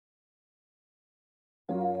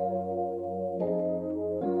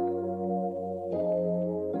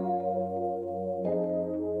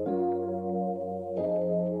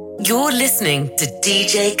You're listening to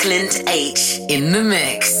DJ Clint H in the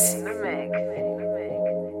mix.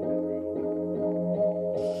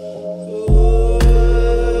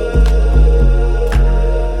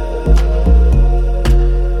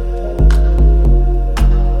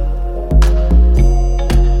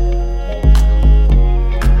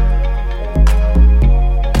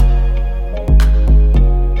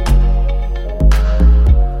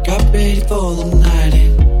 Got ready for the night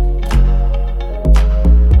in.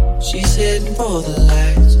 She's heading for the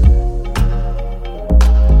lights,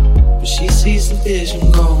 but she sees the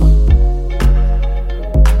vision going,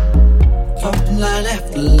 popping line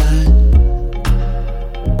after line.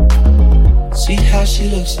 See how she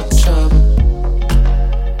looks like trouble,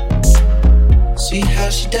 see how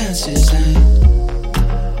she dances and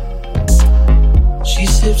she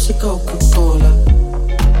sips the Coca-Cola.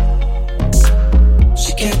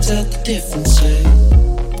 She can't tell the difference, eh?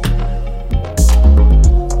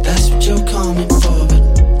 That's what you're coming for, but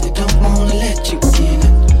they don't wanna let you in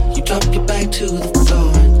it. You drop your back to the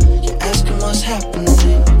floor and you're asking what's happening.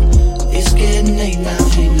 It's getting late now,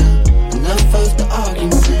 hey now. Enough of the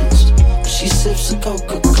arguments. She sips the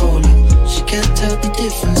Coca-Cola. She can't tell the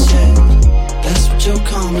difference, yeah. That's what you're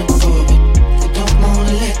coming for, but they don't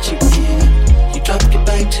wanna let you in it. You drop your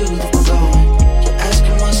back to the floor and you're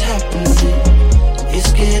asking what's happening.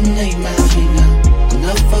 It's getting late now, hey now.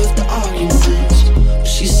 Enough of the arguments.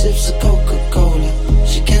 She sips the Coca-Cola.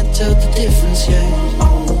 She can't tell the difference, yeah.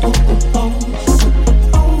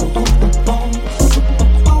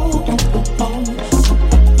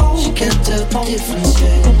 She can't tell the difference,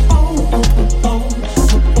 yeah.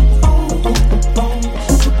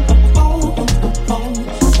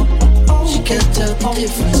 She can't tell the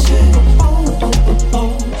difference,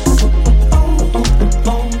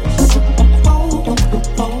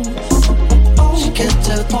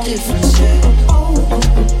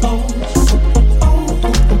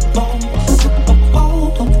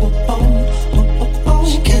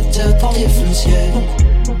 yeah.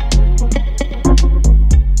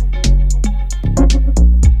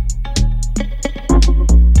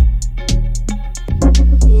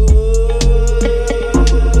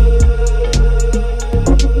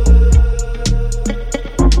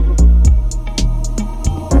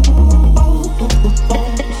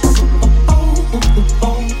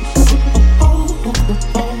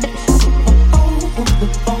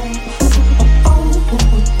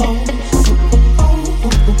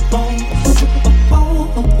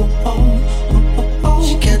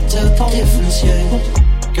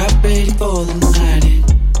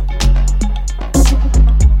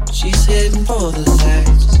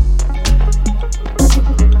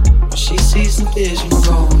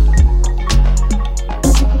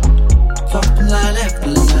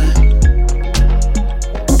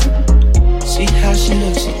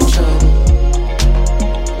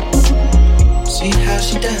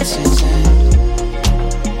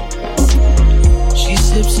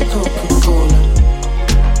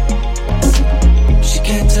 She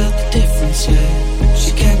can't tell the difference, yeah.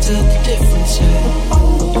 She can't tell the difference, yeah.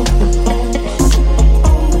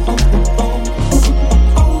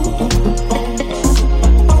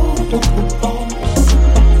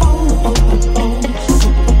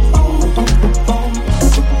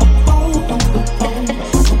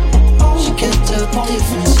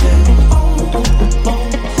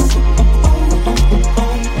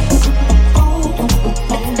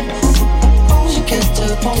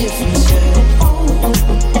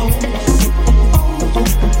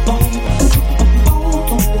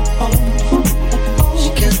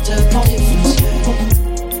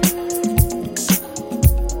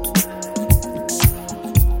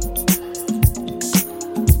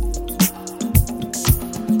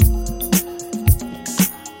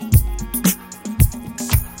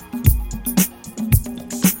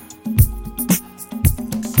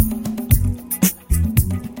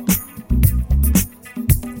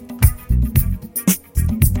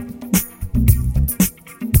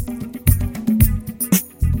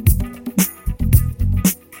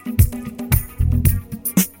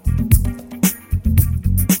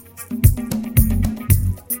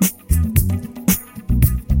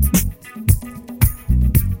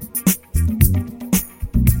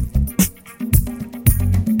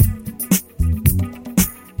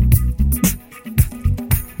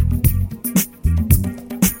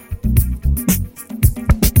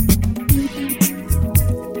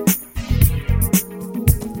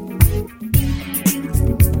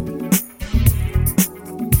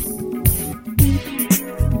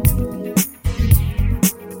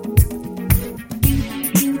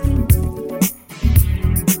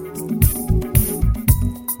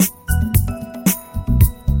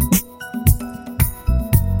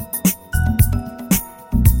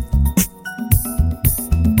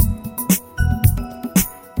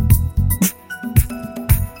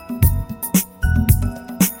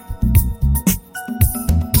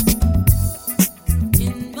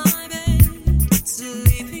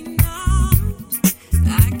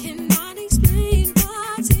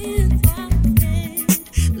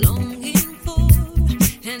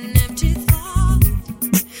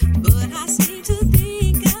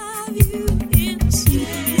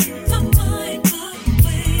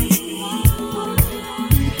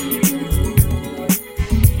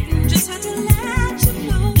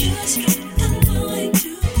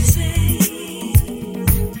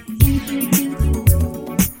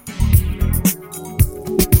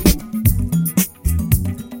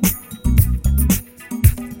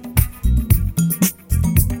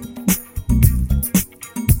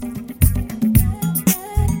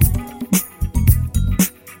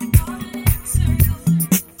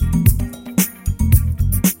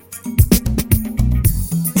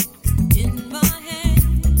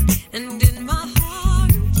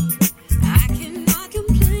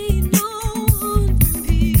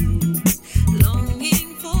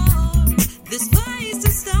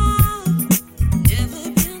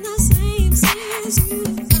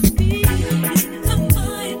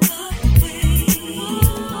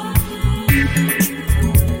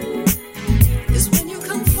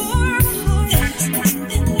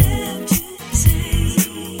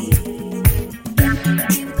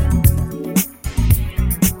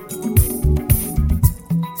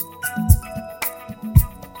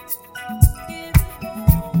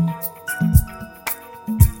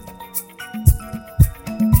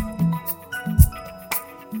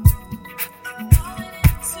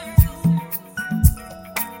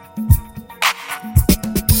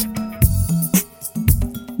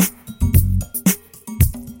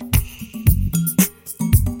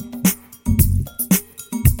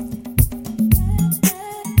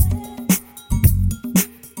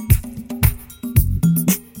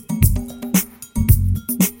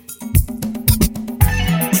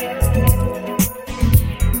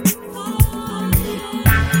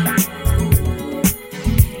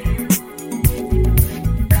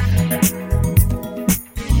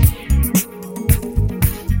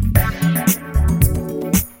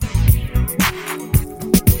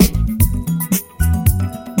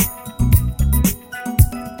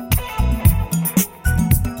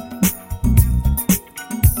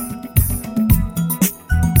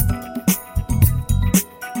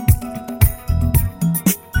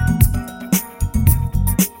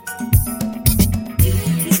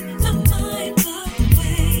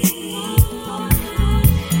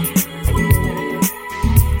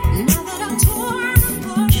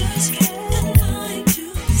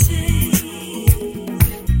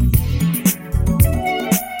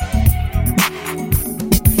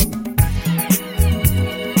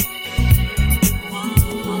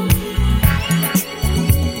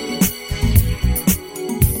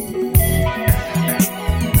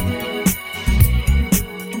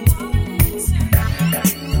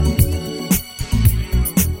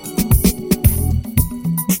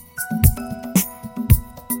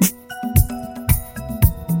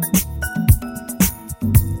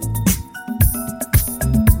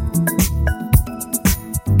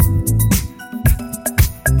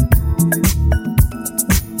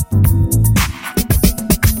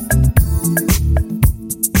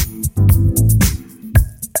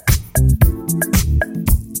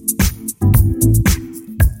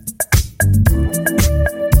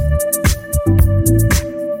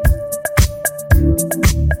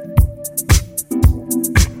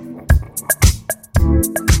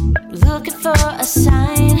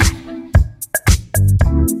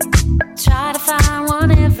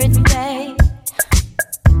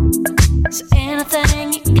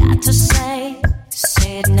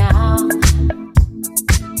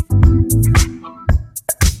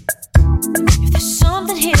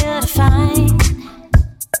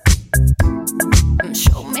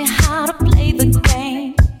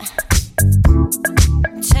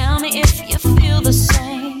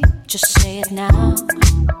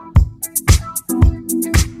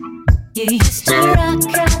 You used to rock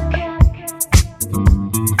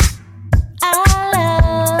our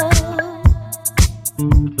love.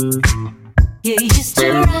 You used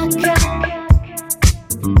to rock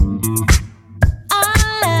our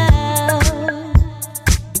love.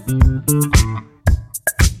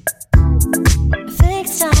 I think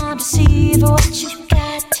it's time to see if what you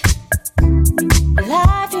got, the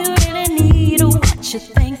life you really need, or what you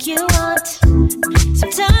think you want.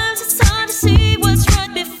 Sometimes it's hard to see what's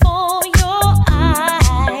right before your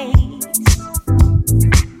eyes.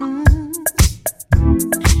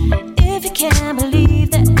 If you can't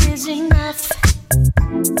believe that is enough,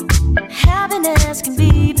 happiness can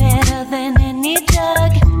be better than any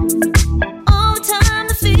drug. All the time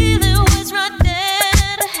the feeling was right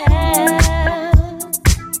there to have.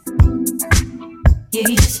 You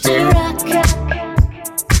used to rock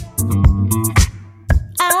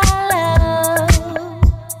our love.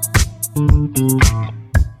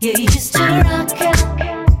 You used to rock our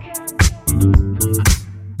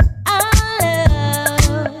love.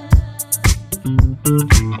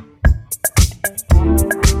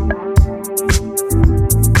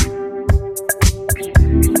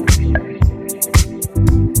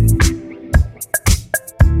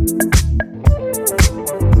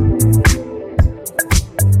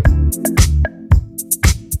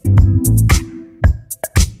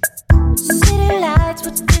 City lights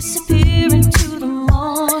would disappear into the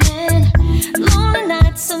morning. Lonely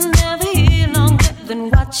nights are never here longer than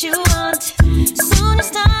what you want. Soon you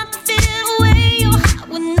start to feel the way your heart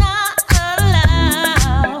would not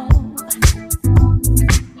allow.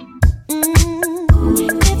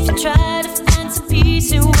 If you try to find some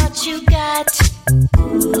peace in what you got,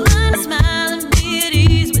 learn to smile and be at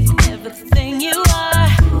ease with everything you are.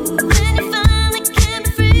 Then you finally can be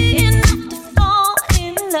free enough to fall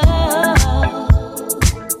in love.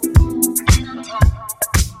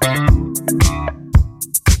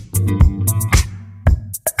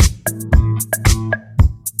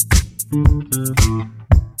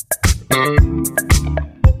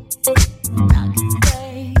 Rock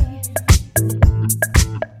away.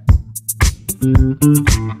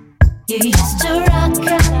 You used to rock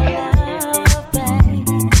our love, babe.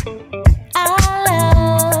 Our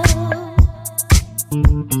love.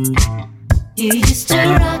 You used to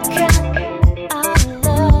rock our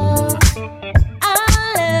love. Our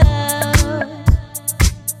love.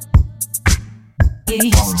 You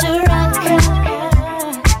used to rock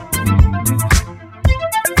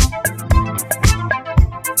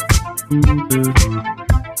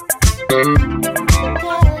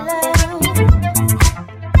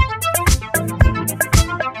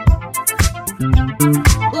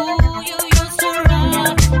ooh, you used to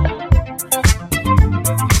rock.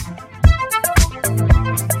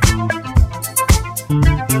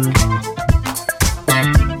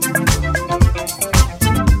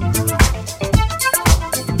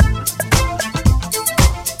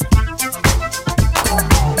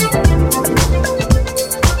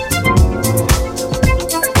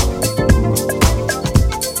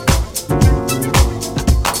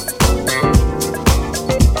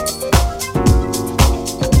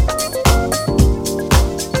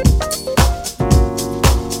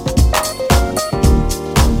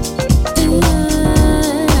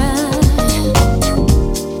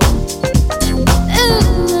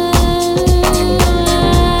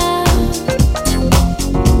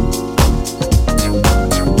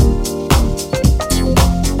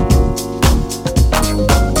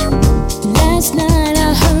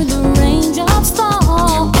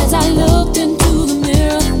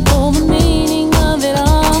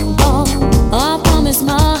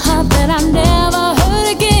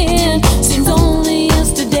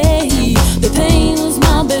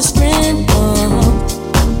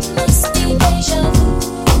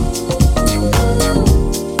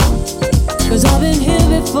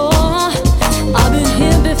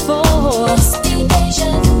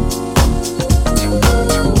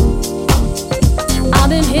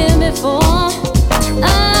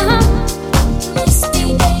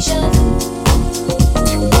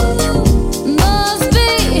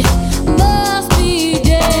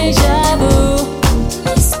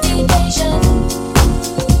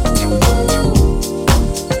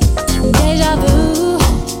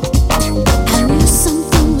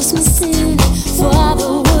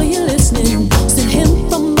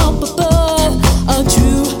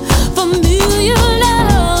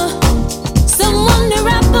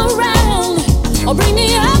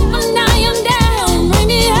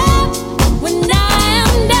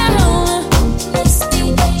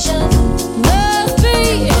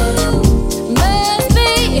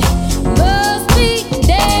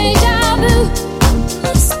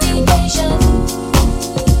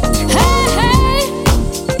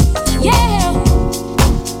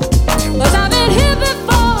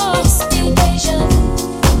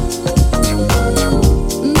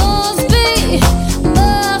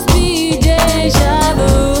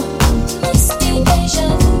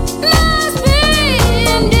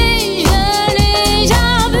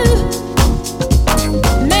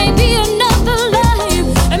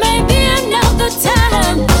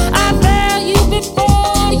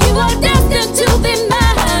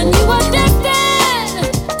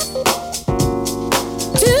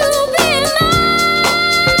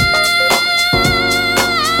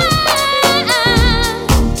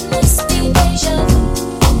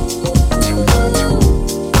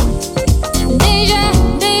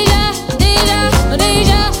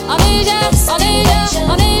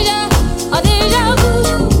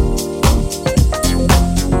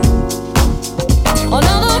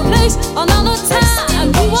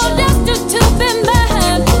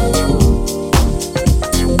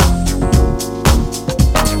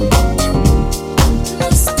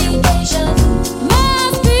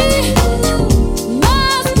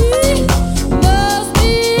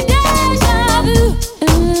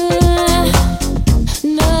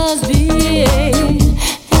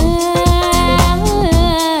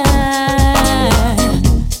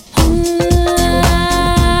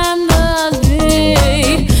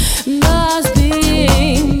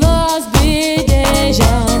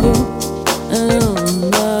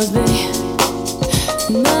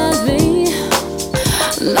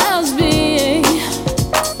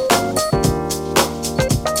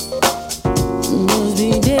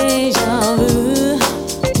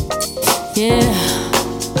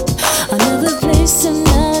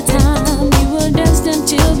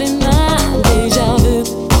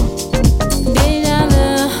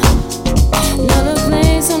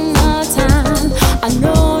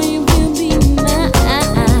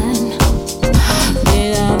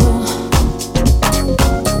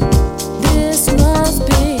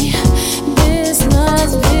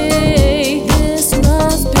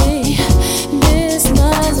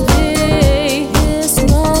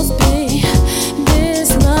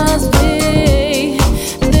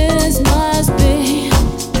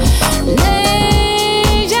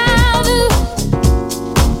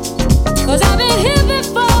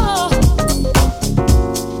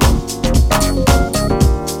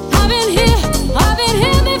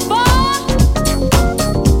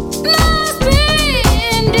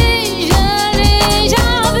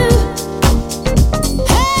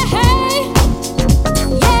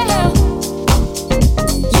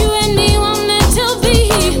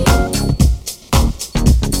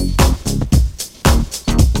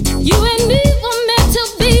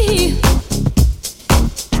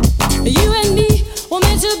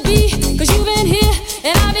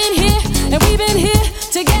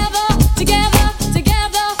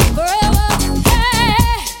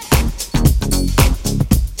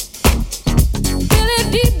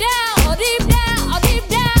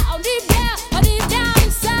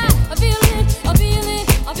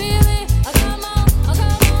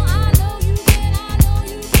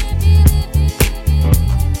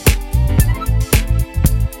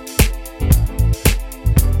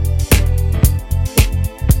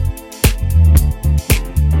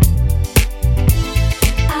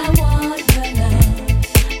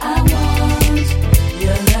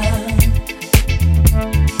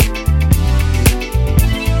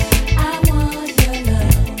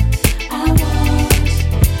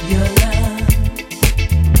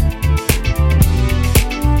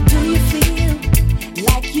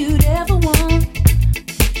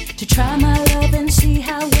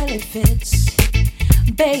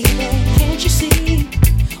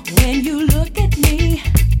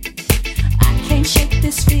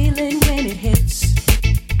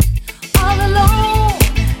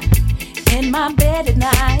 in my bed at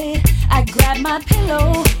night, I grab my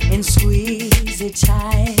pillow and squeeze it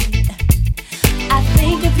tight. I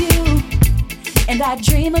think of you and I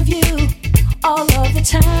dream of you all of the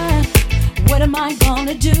time. What am I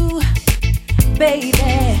gonna do,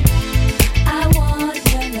 baby? I want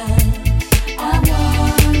your love. I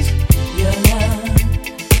want your love.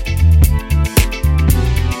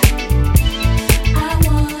 I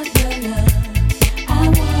want your love. I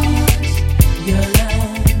want your love.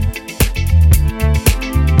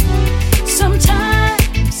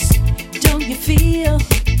 Sometimes don't you feel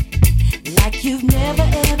like you've never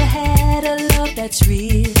ever had a love that's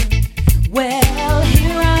real? Well,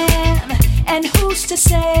 here I am, and who's to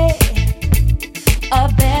say a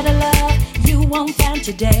better love you won't find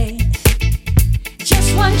today?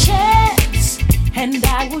 Just one chance, and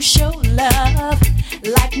I will show love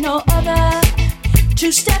like no other.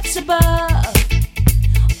 2 steps above.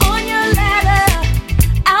 On your ladder,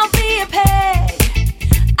 I'll be a peg.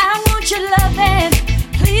 I want your loving,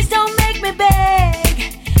 please don't make me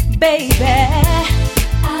beg, baby.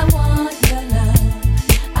 I want your love.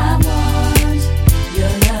 I want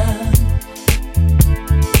your love.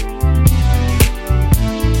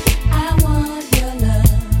 I want your love.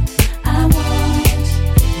 I want your love. I want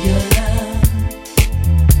your love.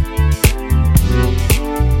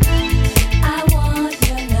 I want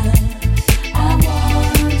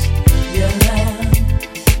your love.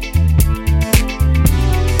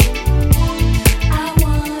 I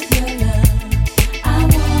want your love. I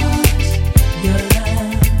want your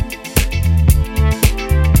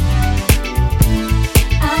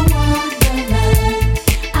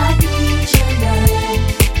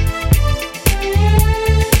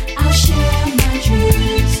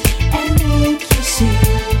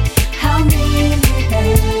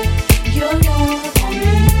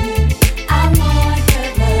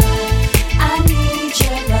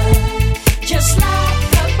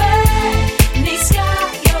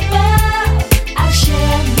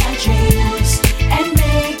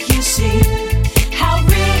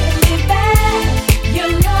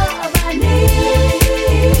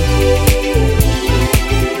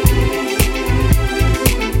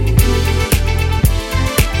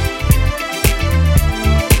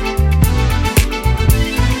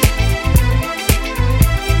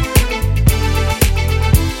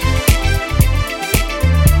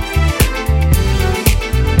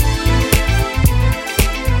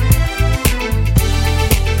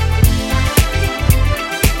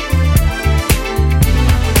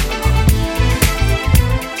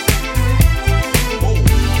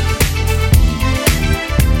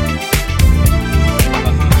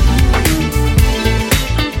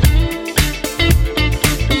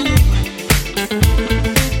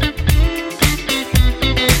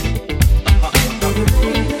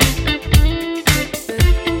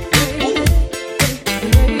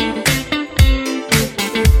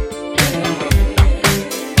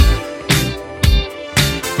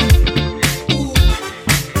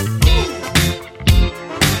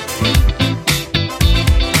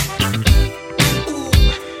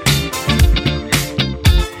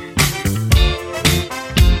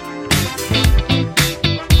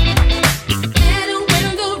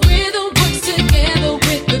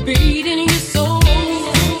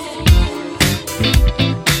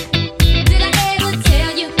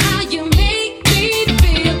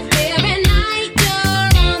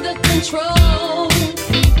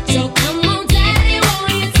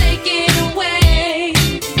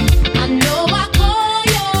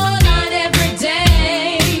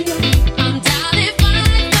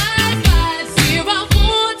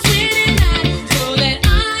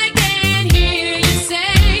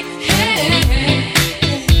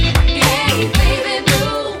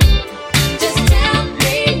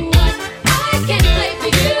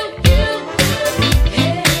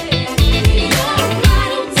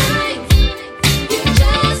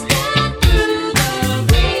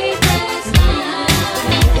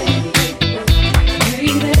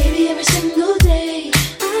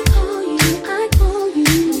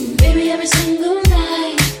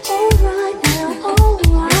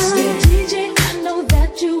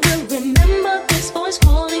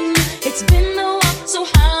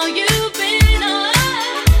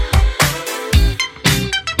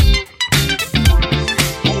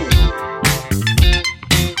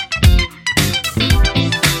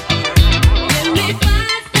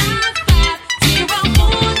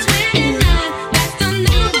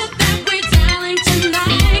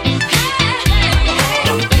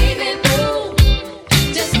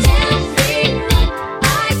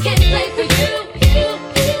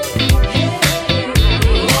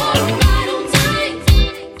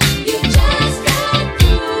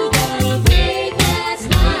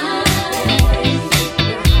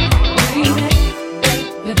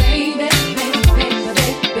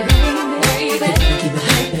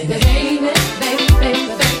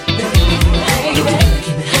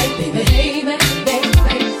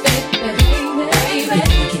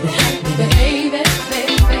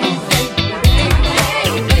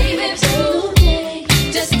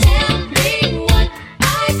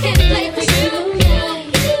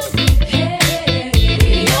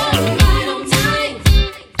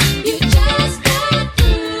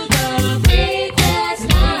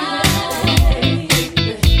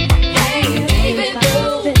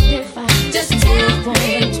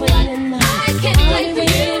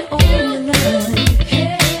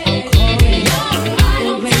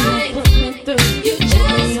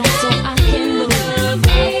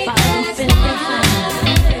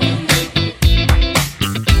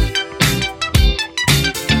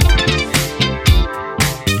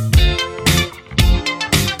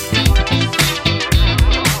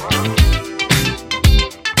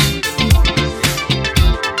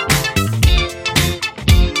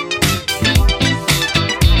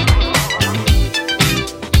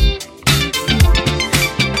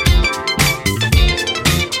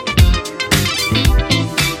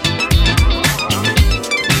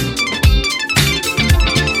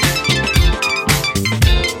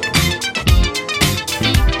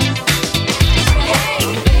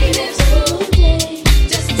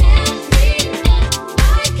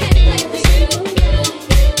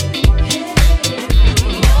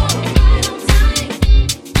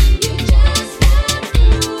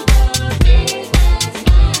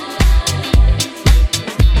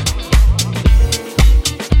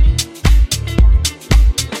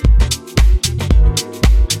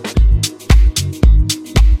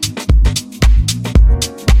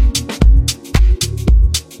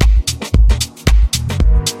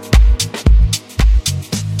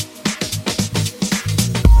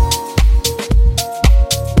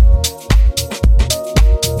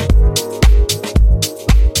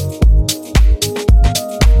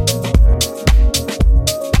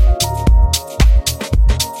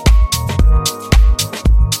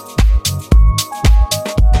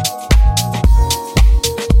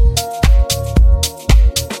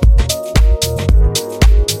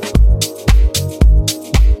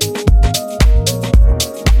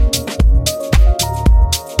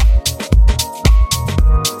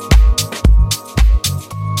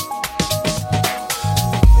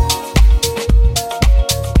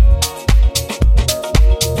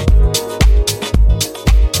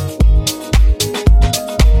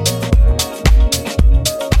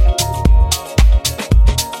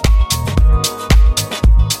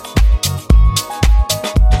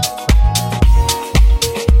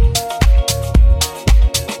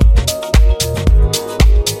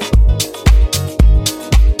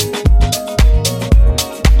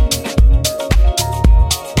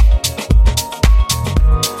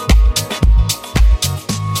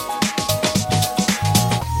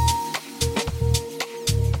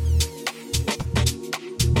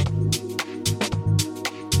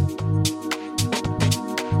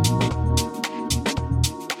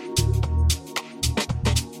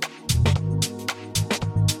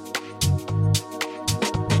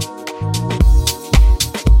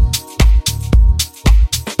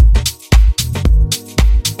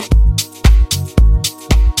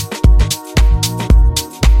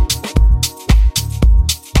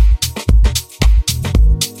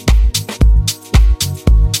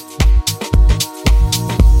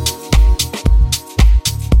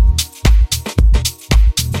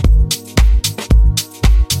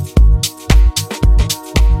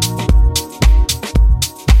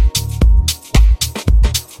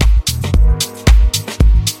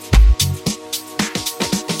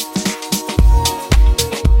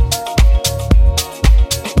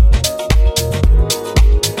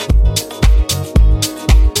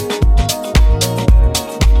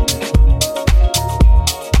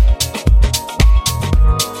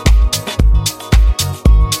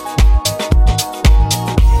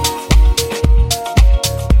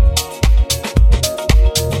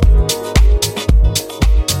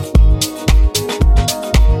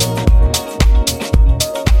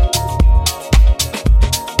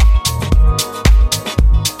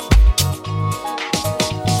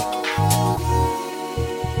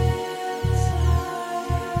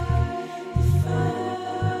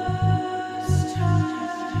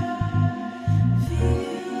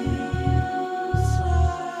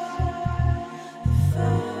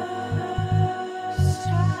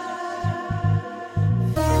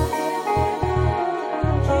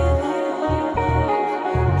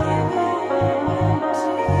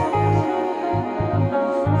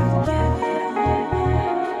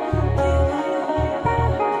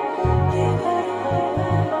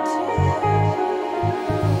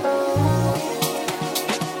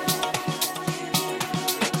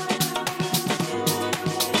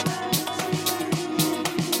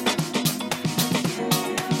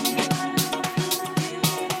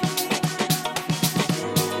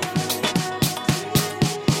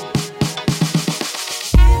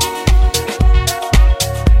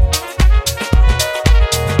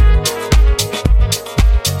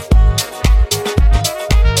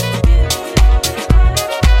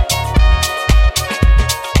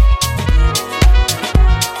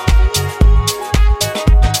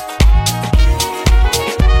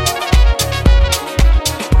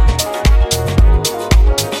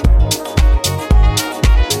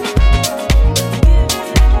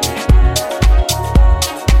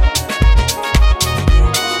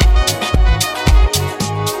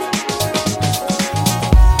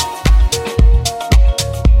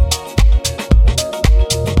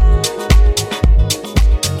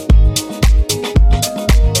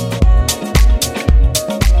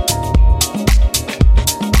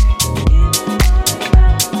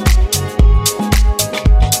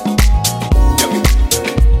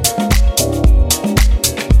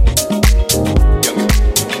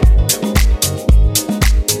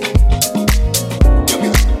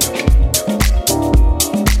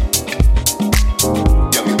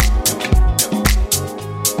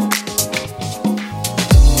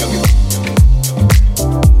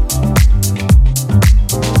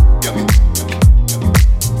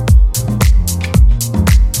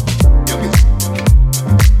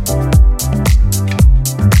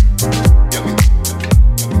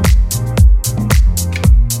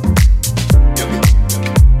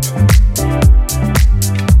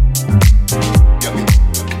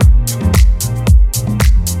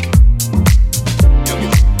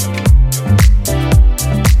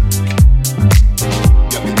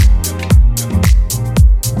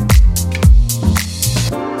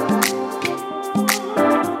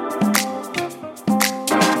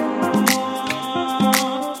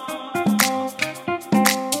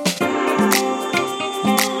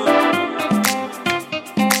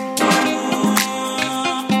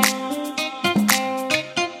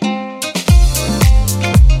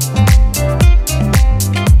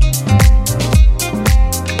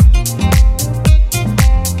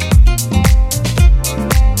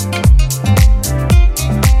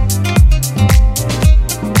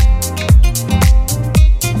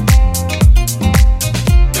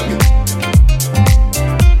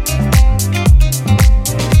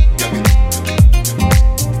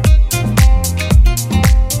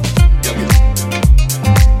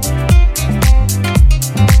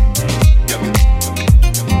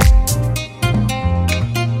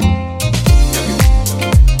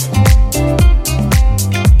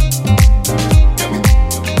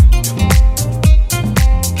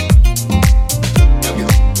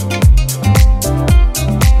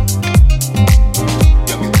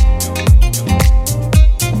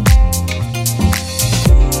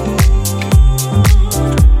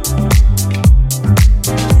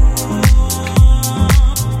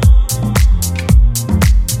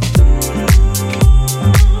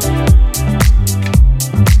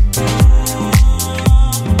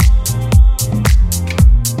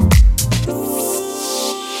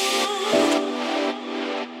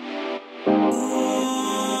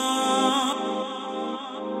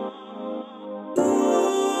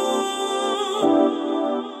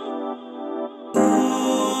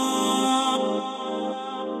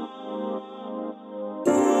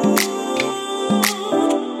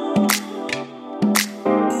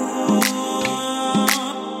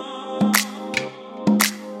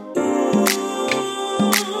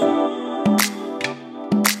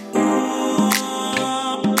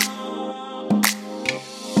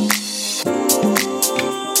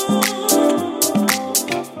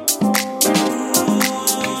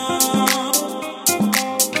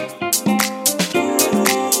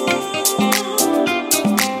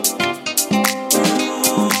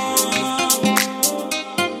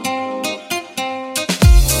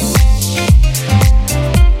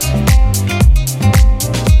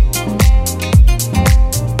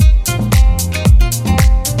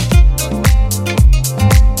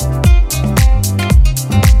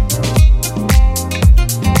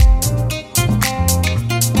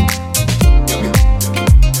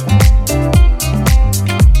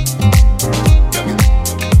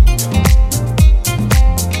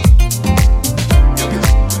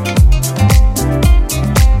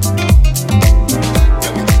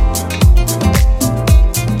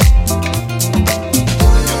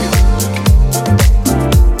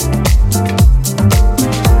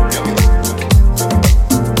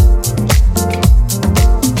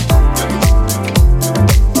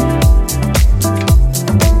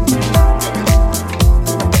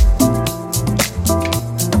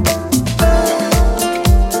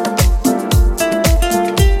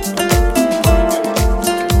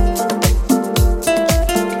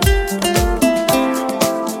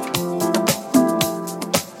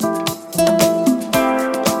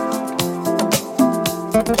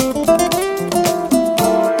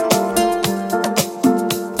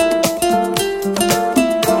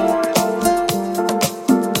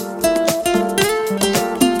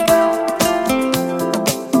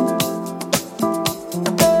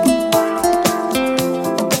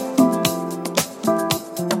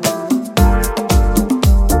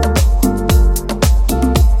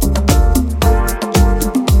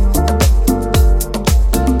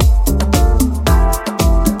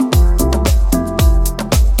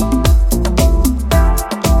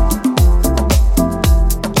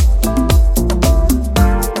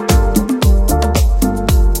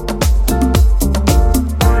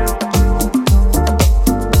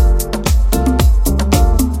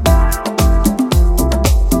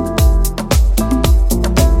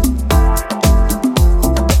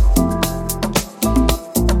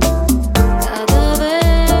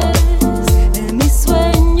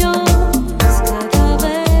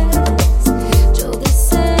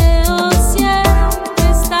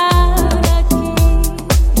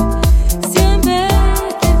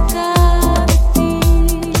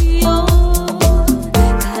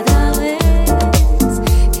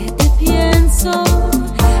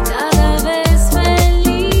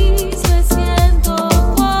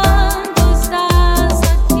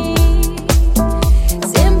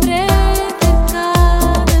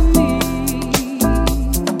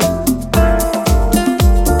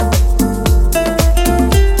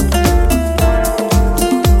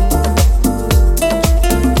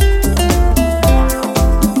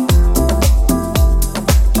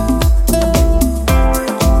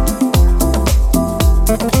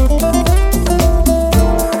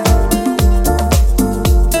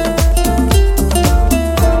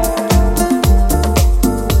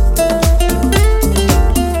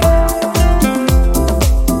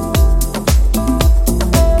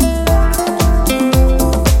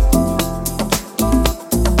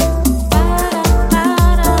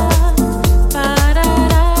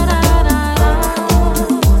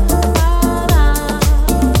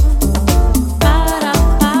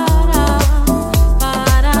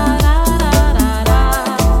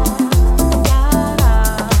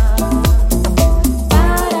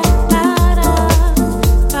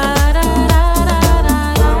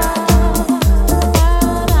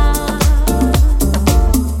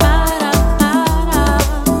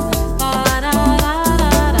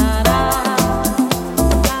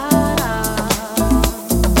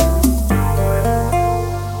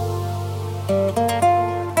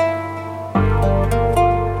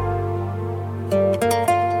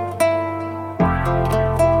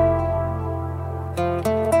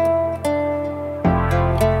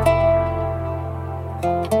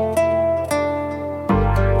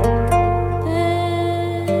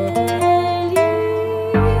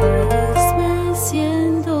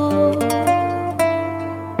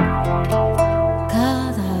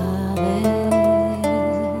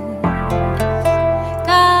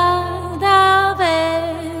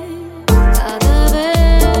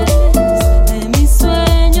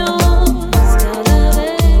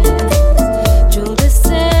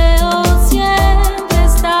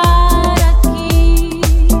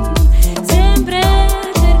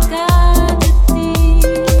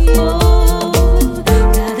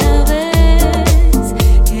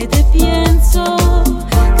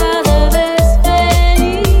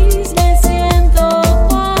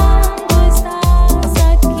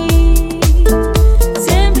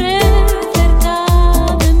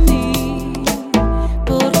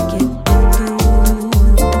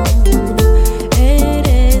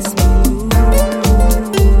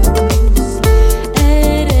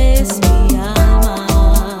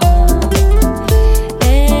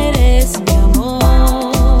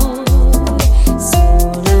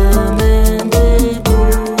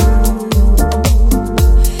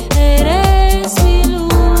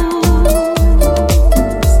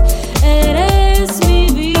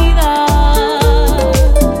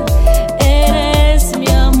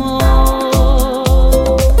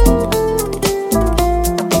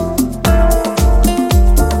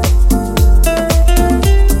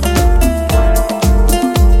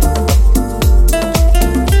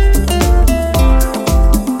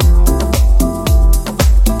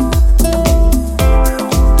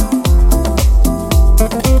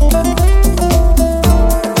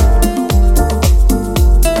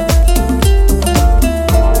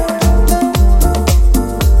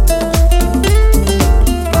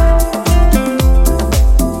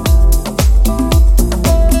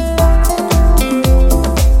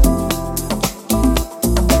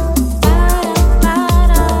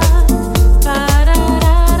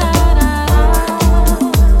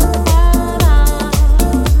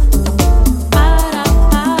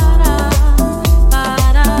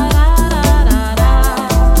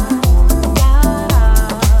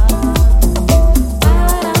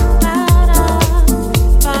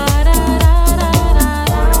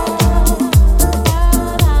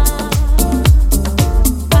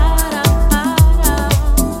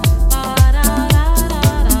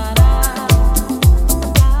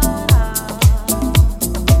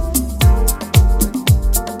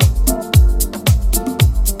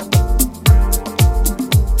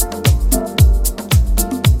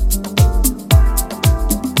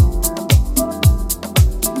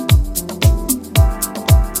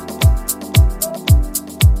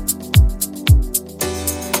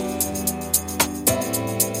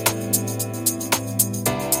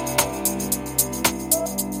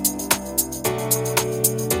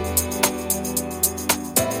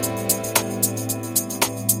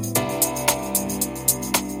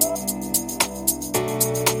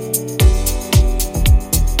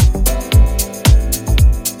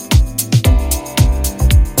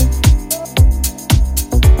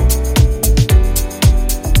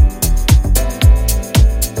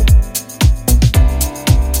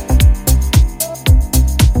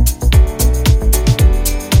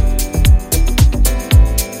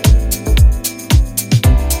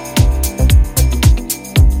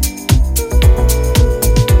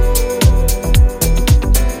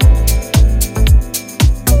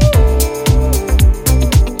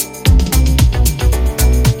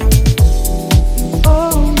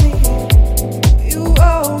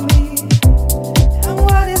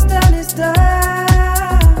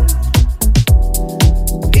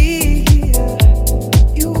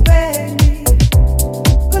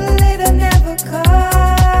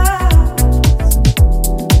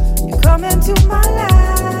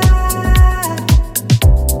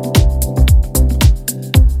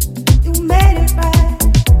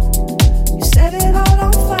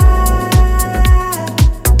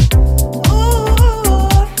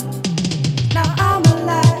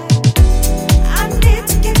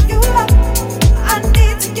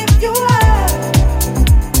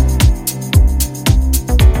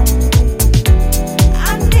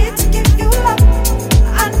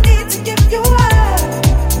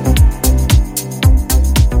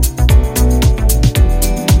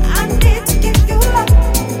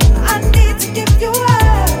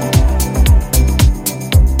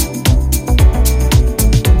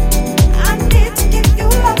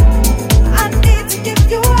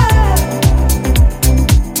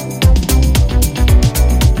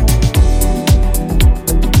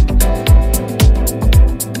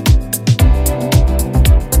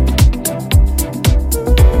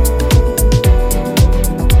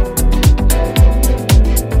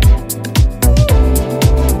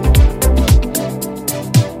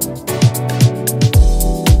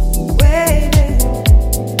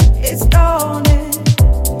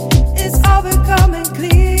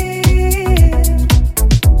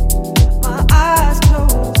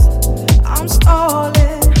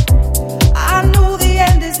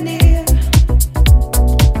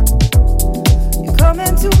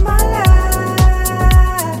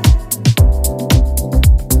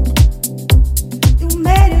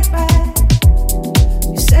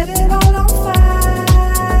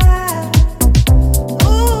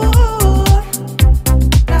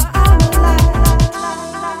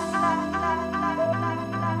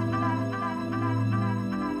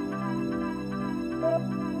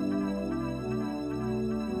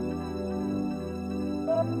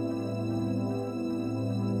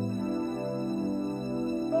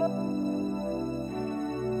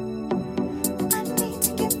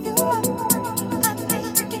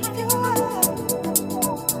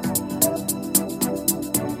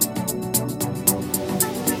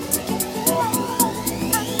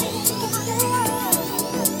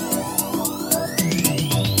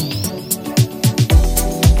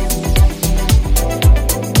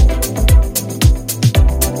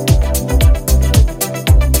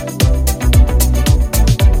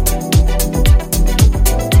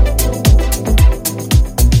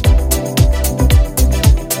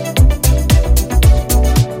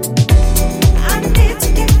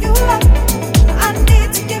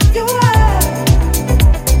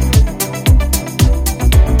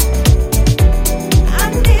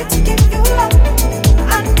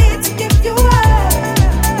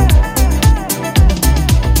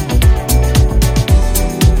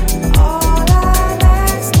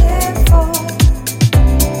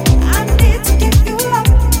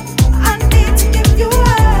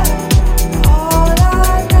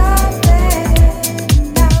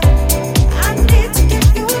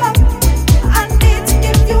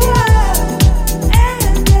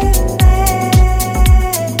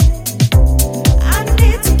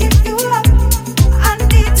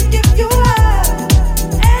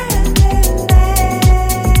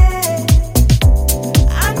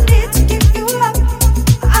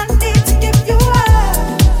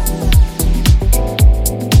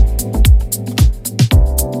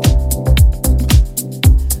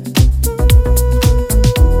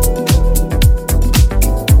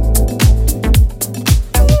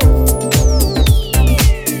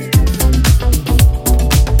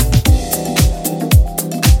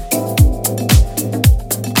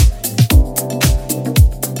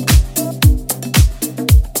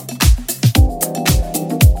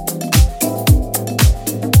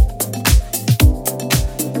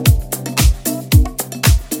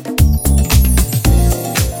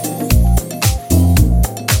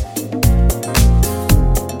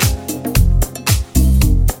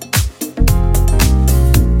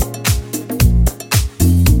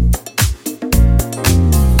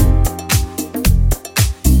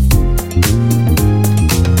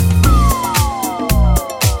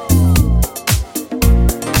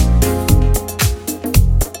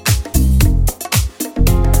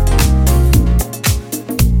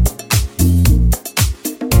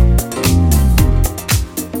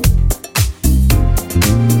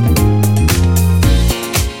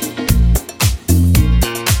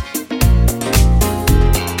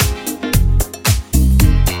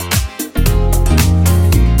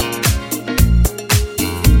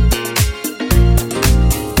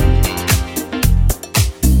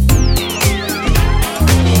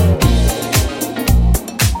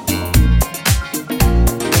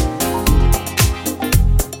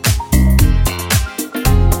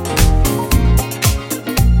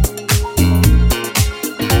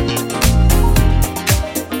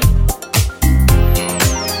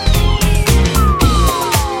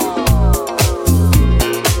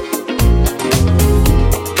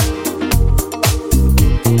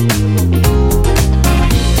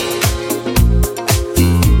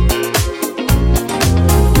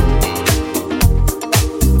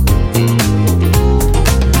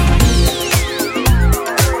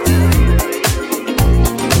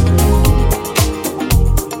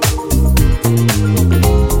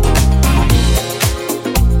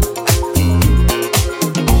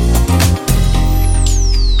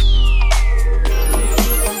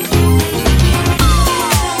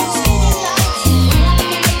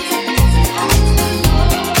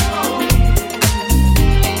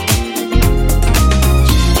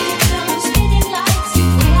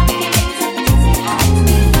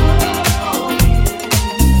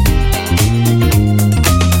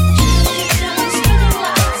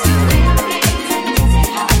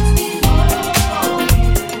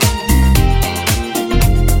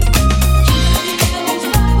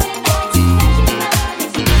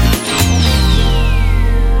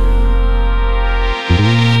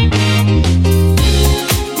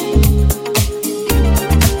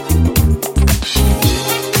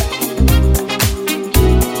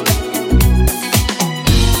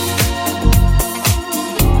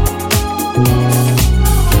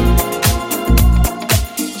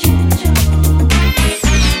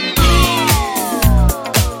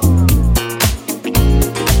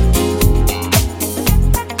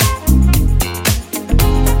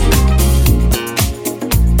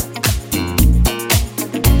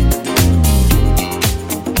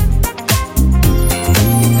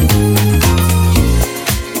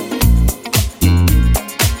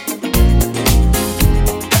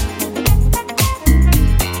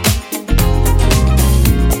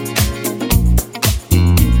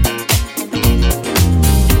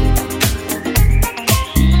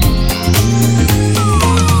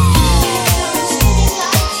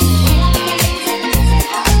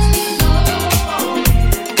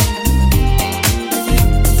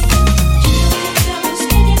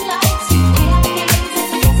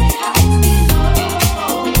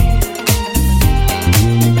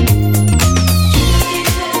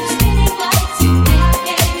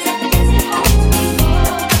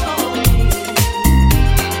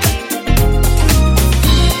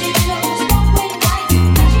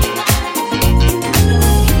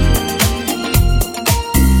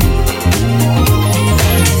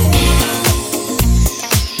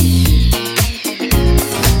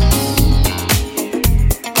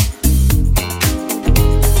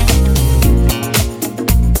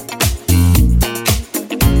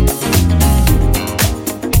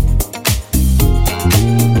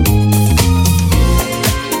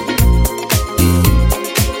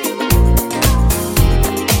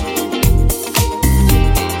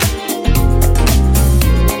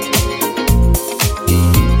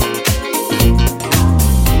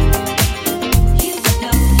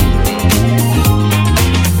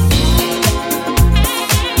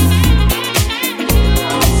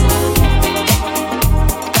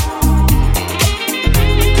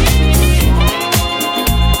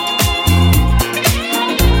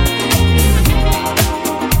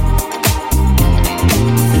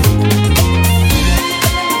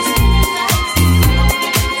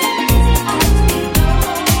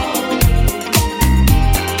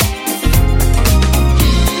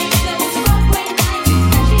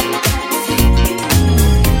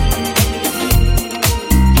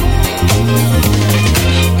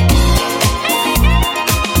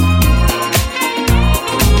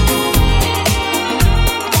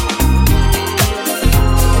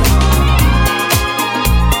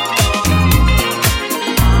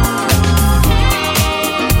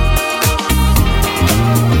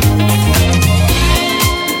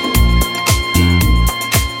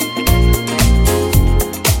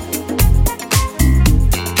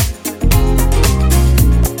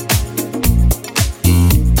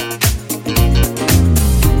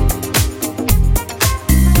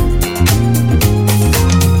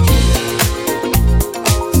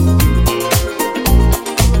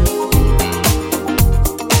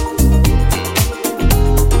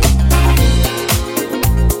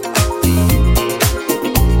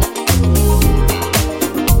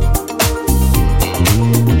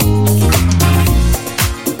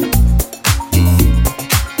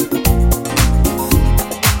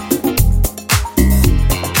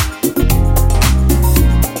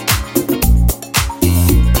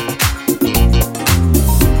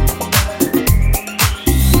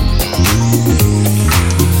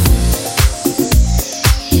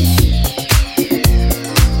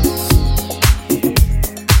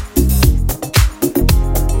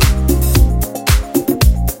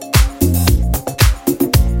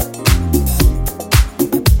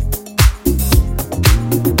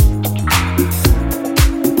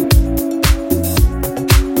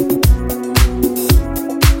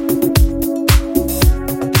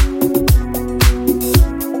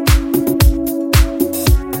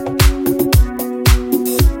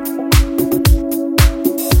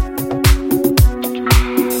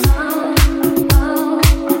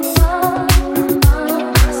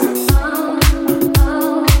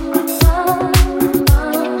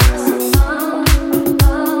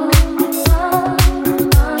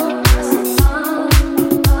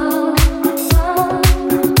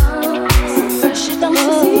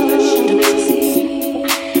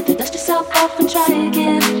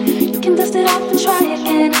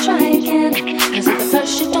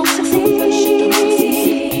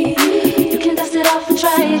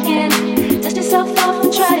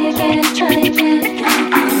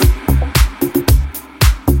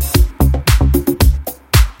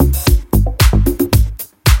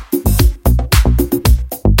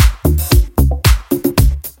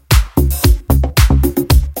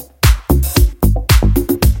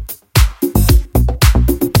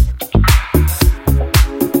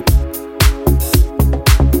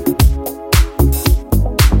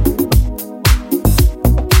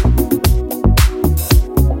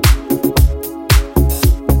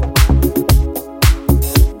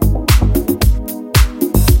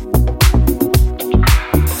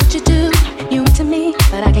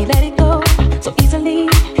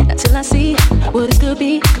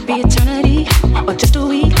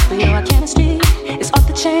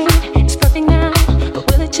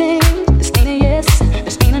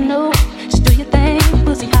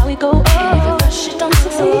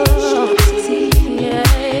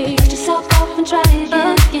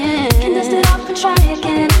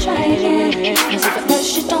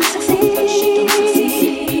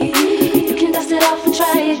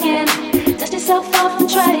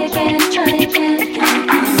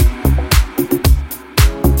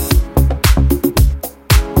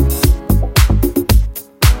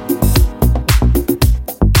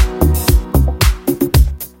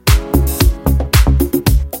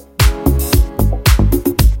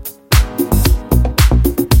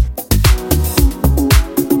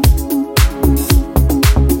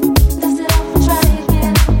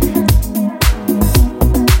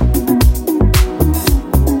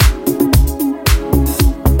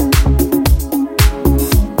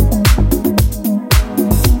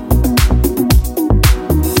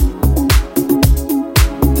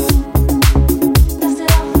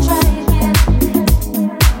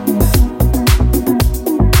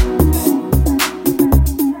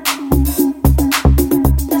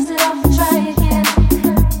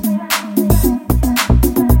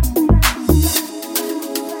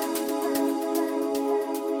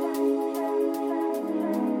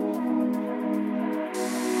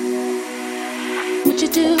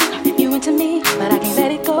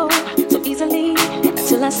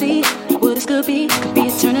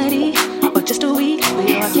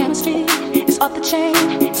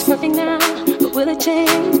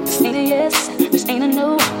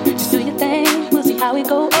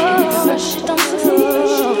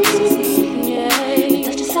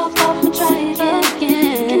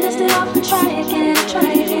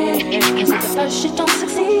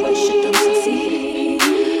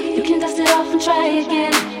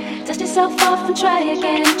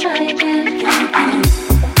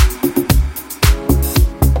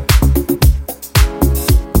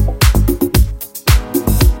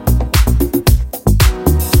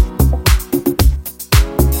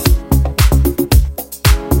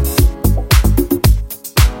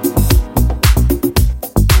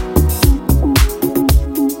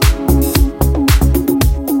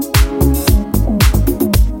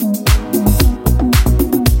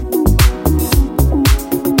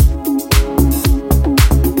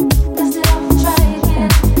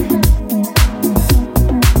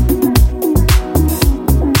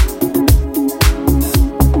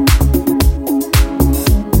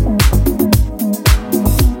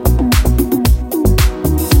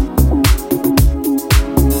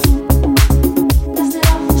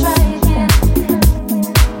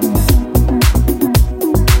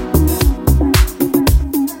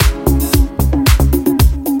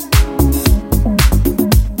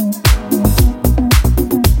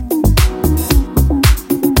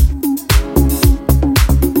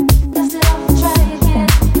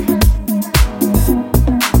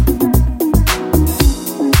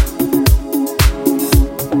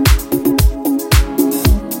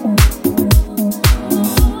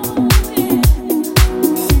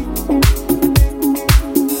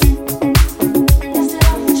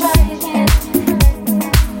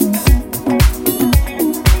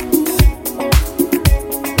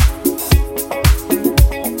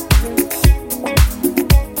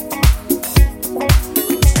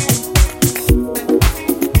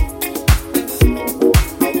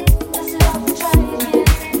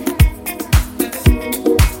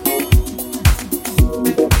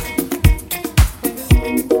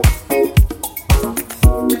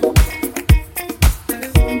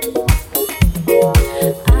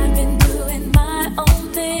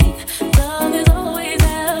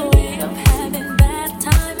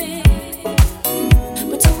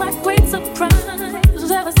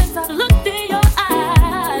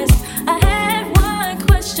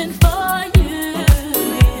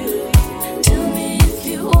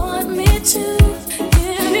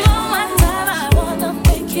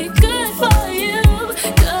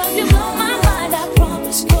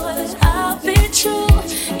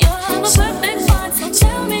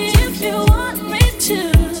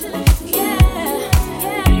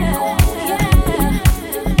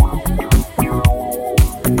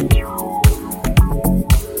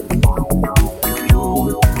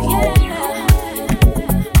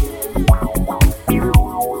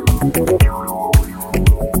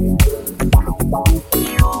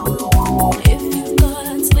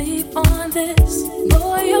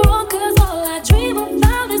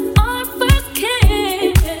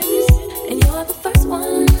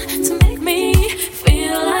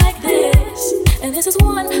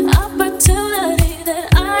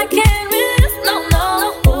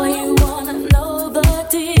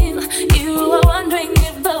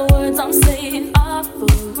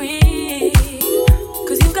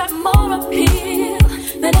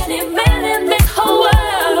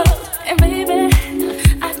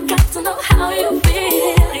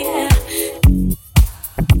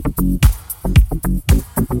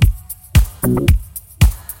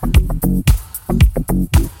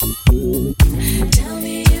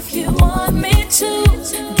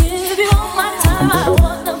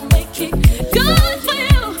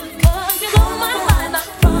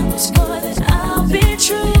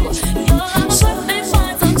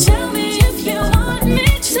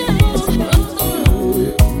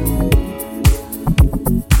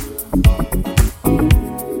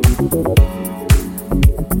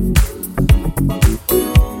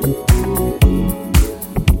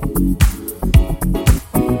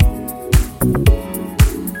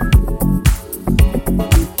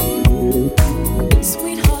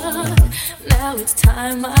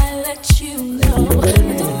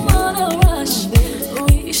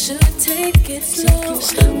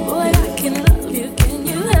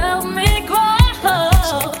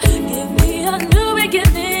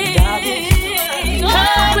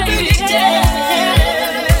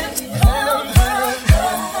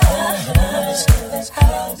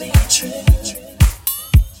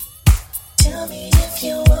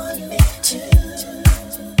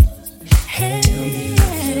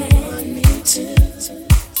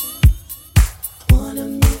Wanna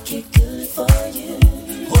make it good for you.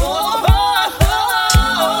 Oh, oh, oh,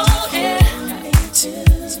 oh.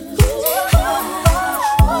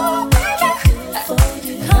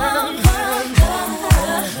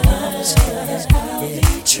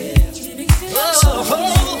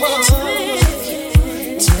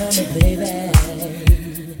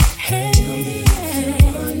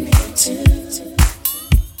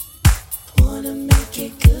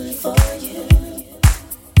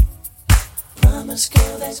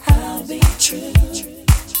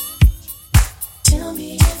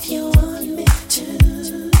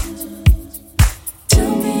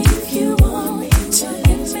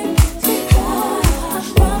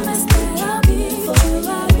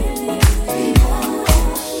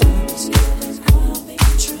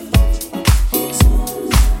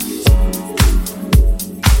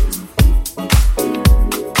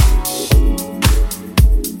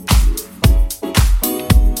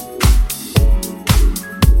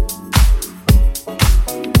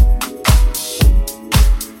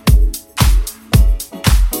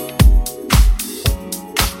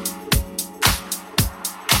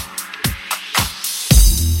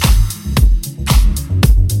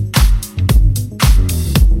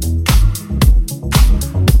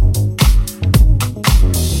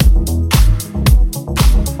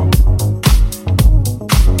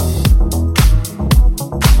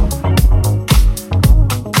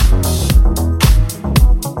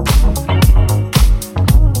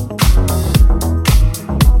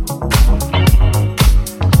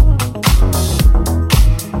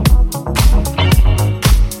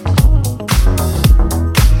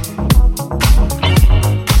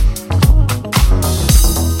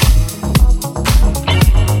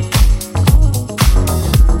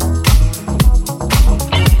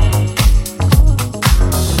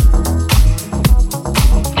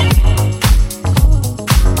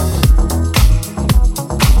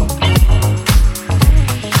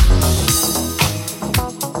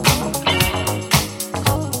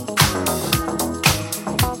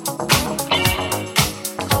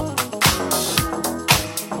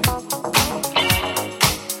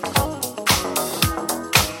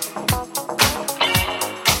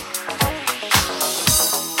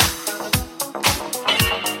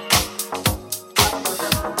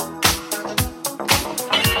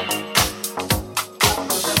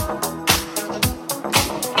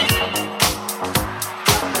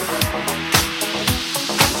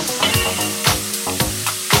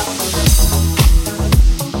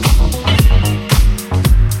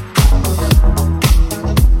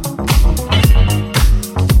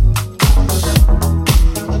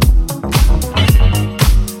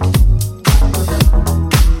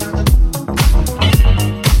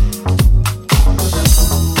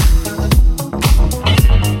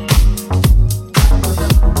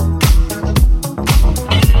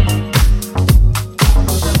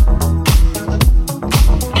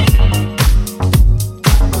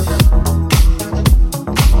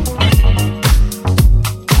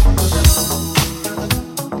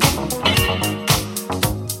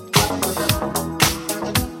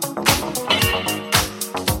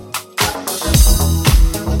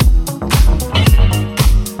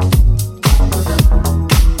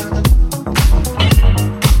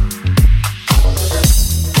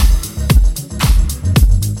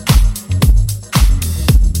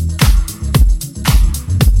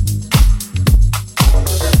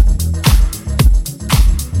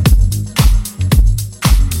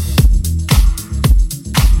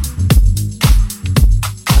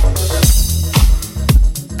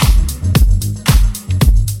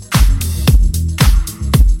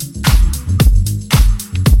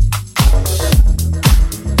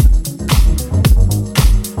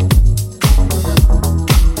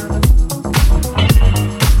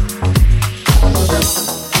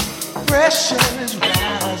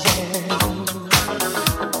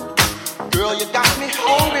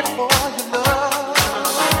 hungry for your love,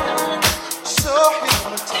 so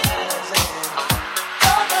hypnotizing.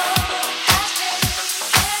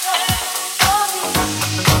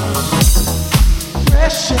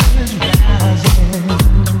 Pressure is rising.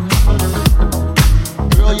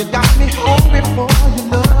 Girl, you got me hungry for your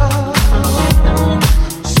love,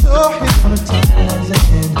 so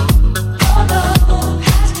hypnotizing.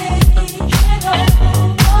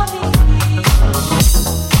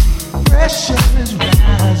 Pressure is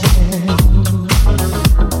rising.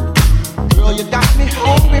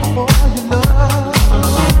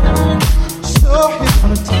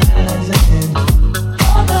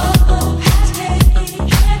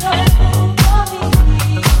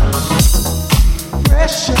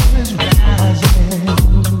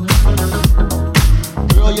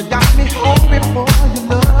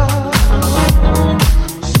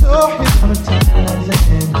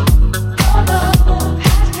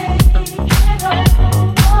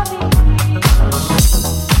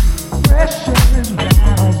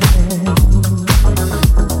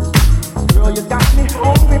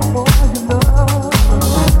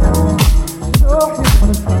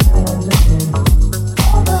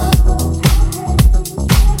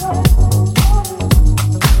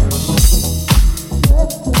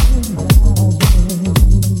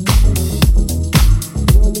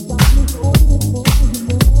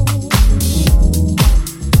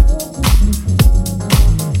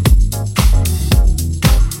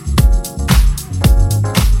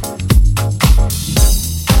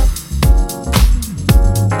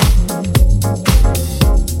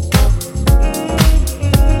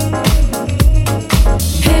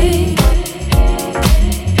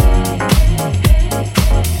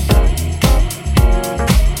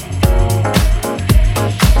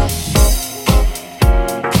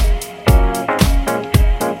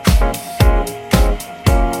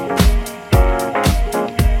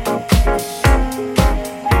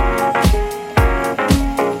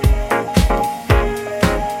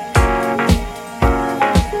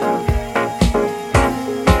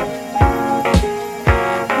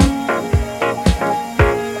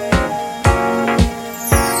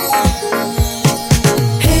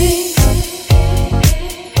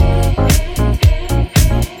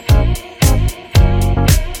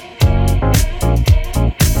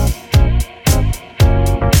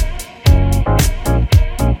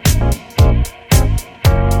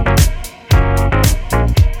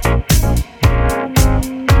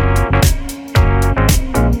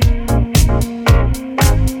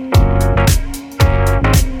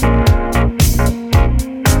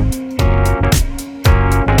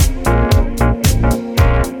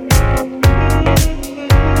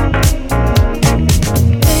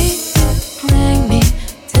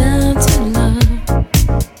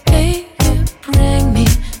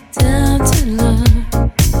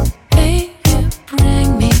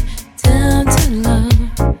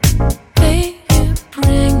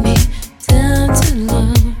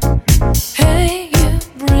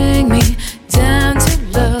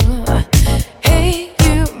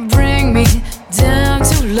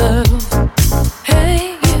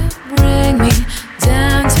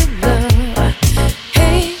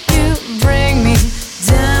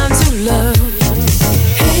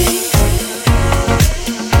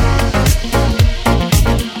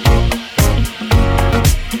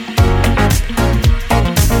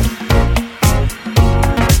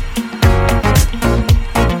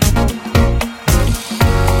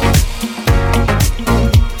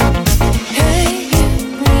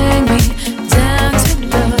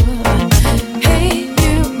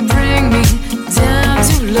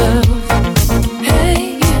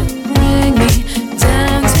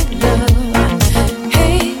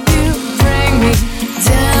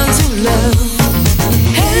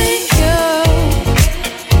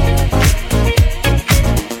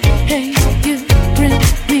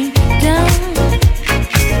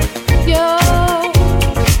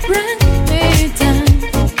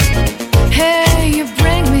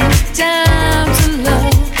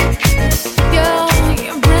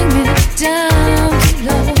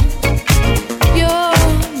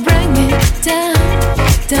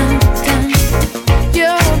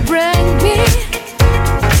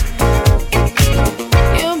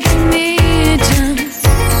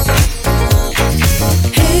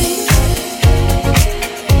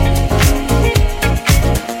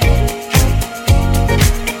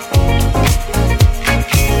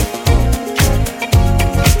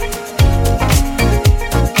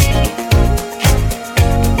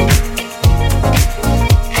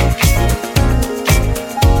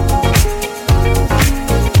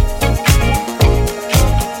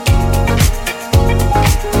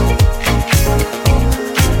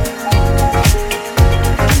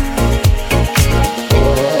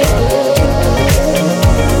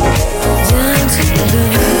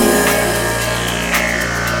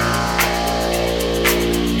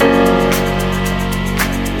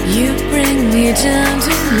 me down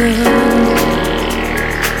to love.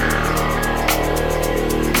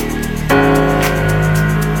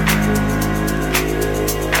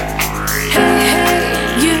 Hey,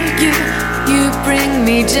 hey, you bring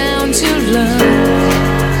me down to love.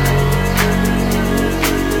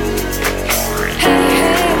 Hey,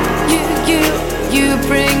 hey, you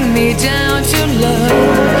bring me down to love.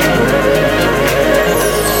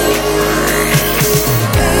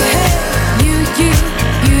 Hey, hey,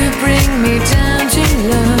 you bring me down to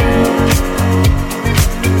love.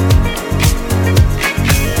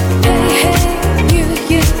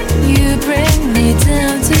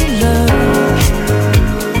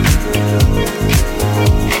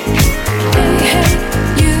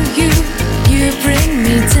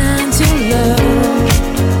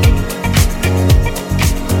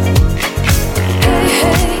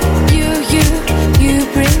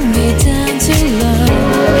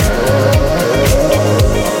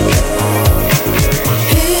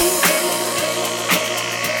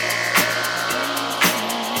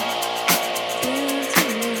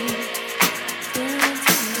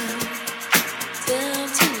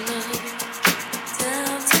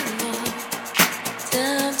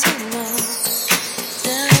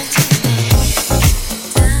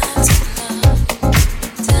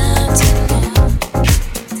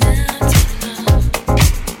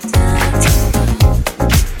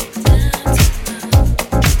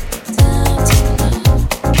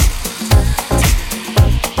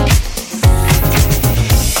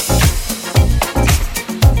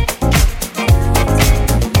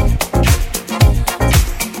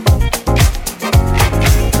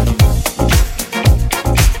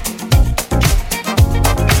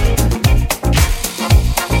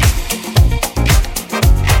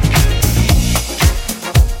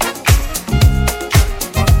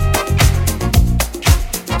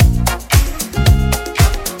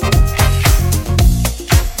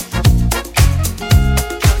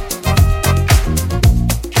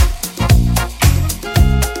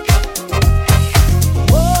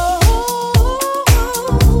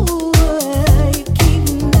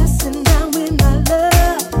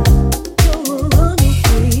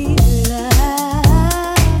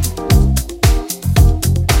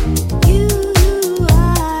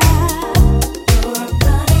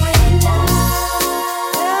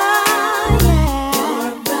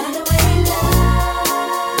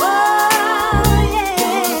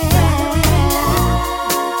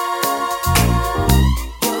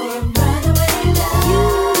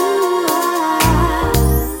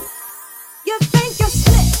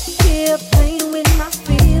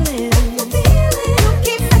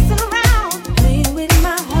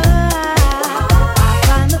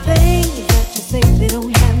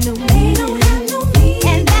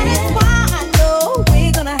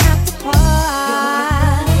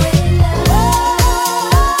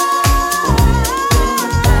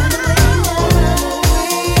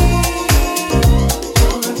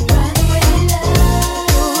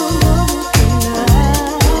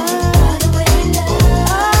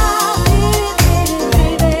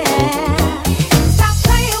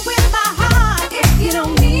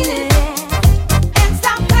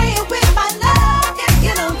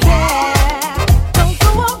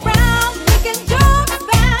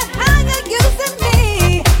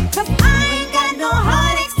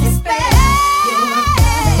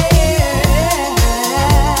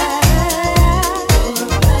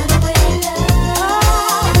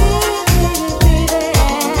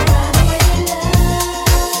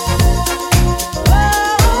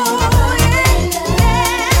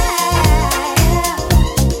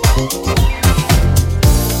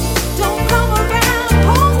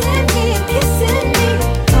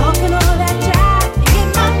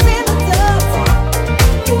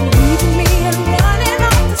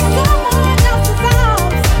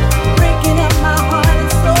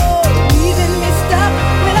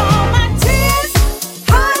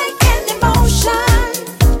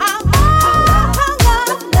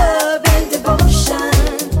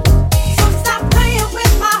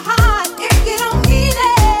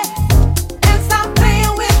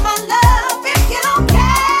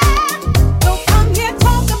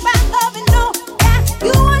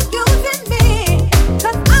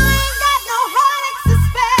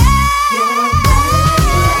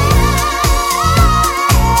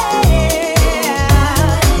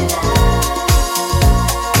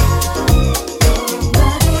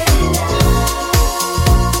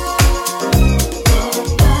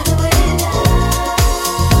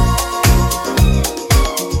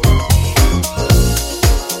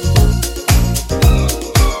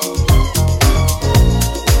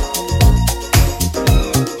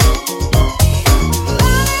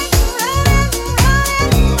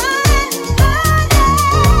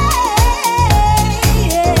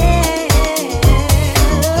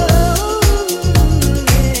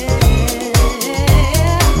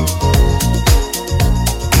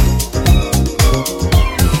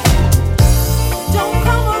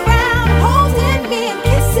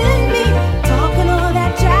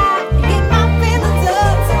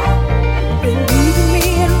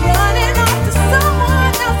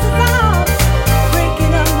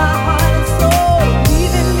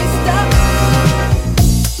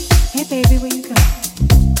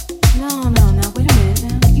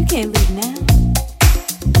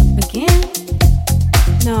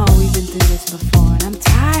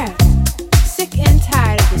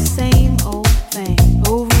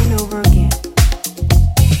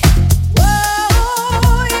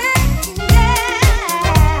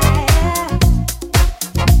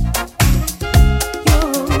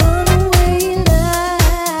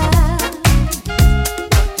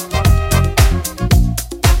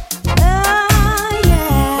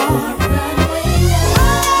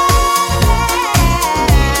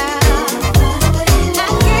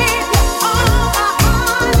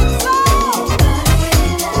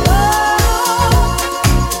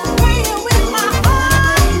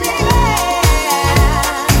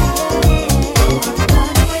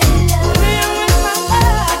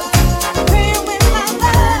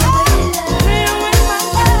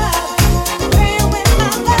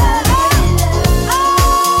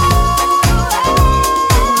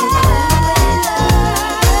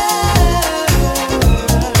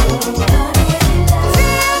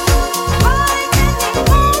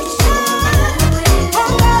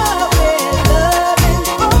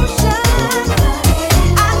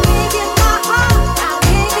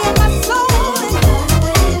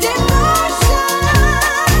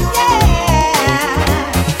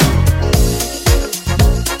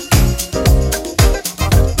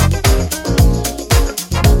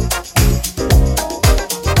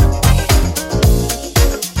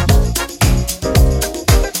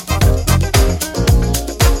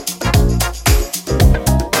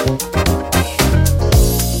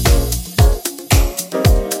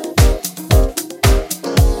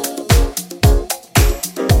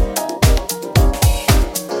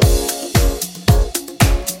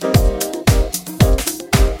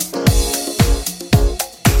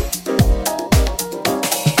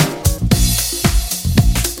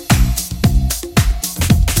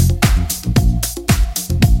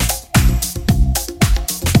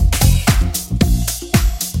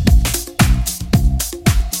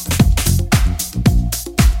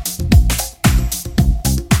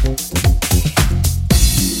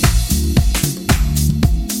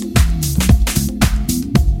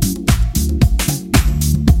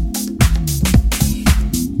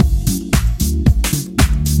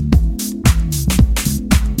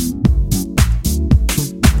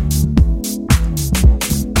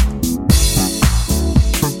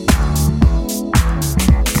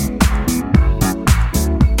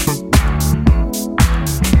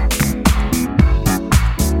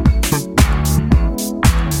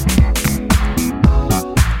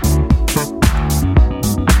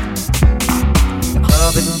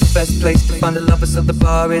 place to find the lovers, so the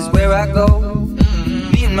bar is where I go.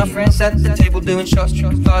 Me and my friends at the table doing shots,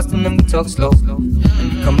 tripping fast and then we talk slow.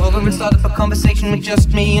 And come over and start up a conversation with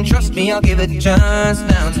just me, and trust me, I'll give it a chance.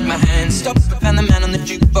 Now take my hand, stop and the man on the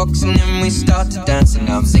jukebox, and then we start to dance. And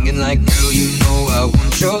I'm singing like, girl, you know I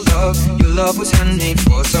want your love. Your love was handmade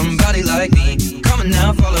for somebody like me. Come on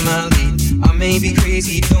now, follow my lead. I may be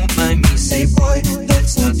crazy, don't mind me. Say, boy,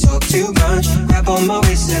 let's not talk too much. Grab on my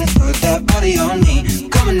waist and put that body on me.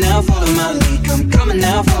 Come on now, follow my lead. Come on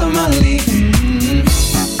now, follow my lead.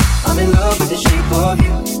 I'm in love with the shape of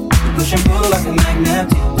you. You push and pull like a magnet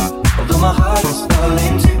do. Although my heart is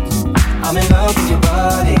falling too. I'm in love with your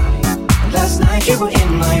body. Last night you were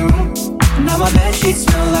in my room. Now my bedsheets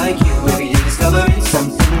smell like you. Every day discovering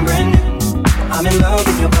something brand new. I'm in love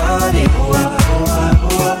with your body.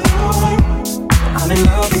 I'm in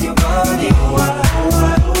love with your body.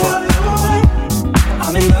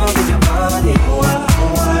 I'm in love with your body.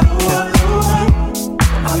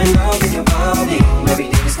 I'm in love with your body. Every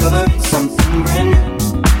day discovering something brand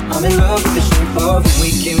new. I'm in love with the shape of you.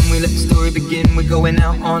 Weekend, we let the story begin. We're going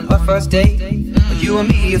out on our first date. You and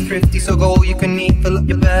me are thrifty, so go all you can eat. Fill up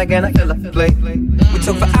your bag and I fill up the plate. We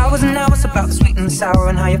talk for hours and hours about the sweet and the sour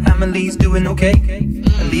and how your family's doing okay.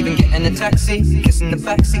 And leaving, getting a taxi, kissing the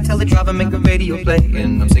backseat, tell the driver make the radio play.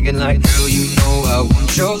 And I'm singing like, girl, you know I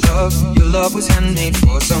want your love. Your love was handmade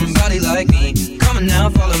for somebody like me. Come on now,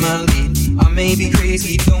 follow my lead. I may be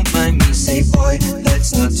crazy, don't mind me. Say, boy,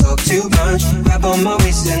 let's not talk too much. Grab on my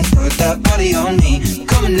waist and put that body on me.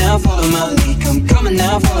 Come on now, follow my lead. Come on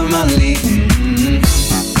now, follow my lead.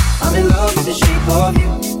 I'm in love with the shape of you.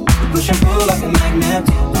 We push and pull like a magnet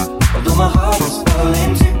do. Although my heart is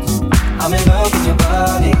falling too. I'm in love with your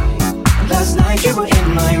body. Last night you were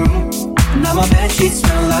in my room. Now my bedsheets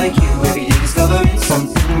smell like you. Every day discovering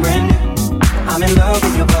something brand new. I'm in love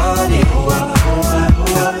with your body.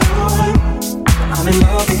 I'm in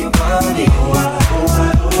love with your body.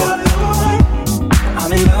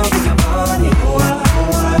 I'm in love with your body.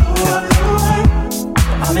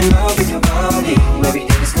 I'm in love with your body. Every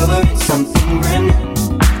day discovering something brand new.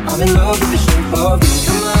 I'm in love with the shape of you.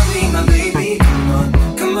 Come on, be my baby.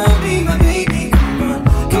 Come on, be my baby.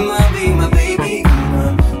 Come on, be my baby. Come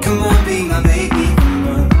on.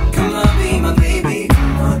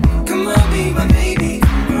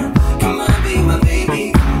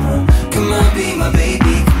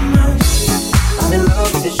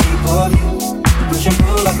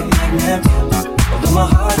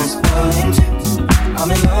 was falling too. I'm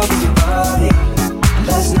in love with your body.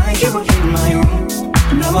 Last night you were in my room.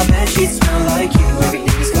 Now my bedsheets smell like you.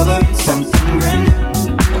 Everything's covered in something brand new.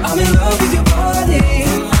 I'm in love with your body.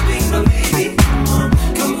 Come on, be my baby. Come on,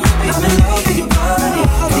 come on. I'm in love with your body.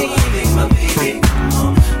 Come on, be my baby. Come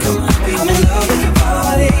on, come on. I'm in love with your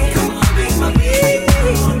body. Come on, be my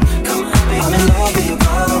baby. Come on, I'm in love with your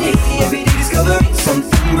body. Every day discovering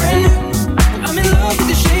something brand new. I'm in love with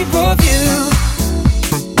the shape of you.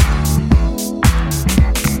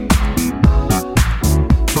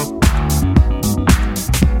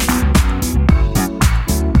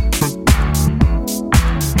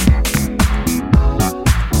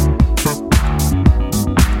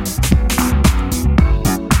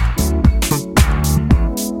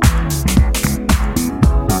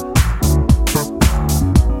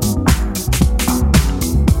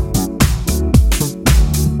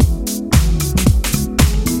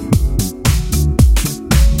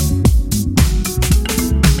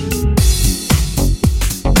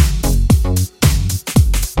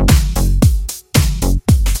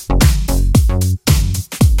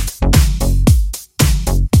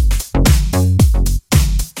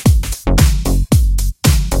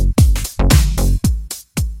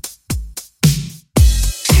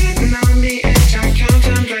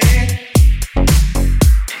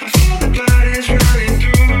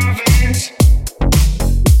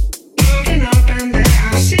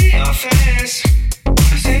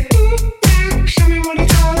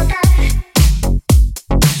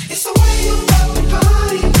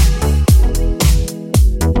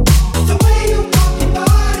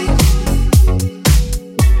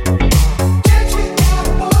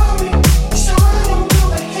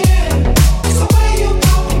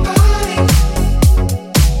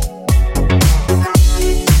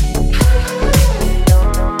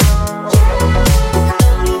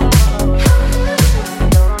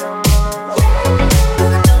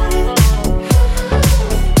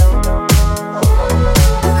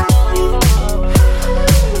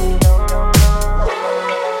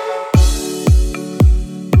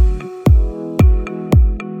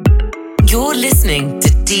 You're listening to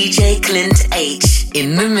DJ Clint H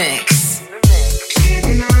in the mix.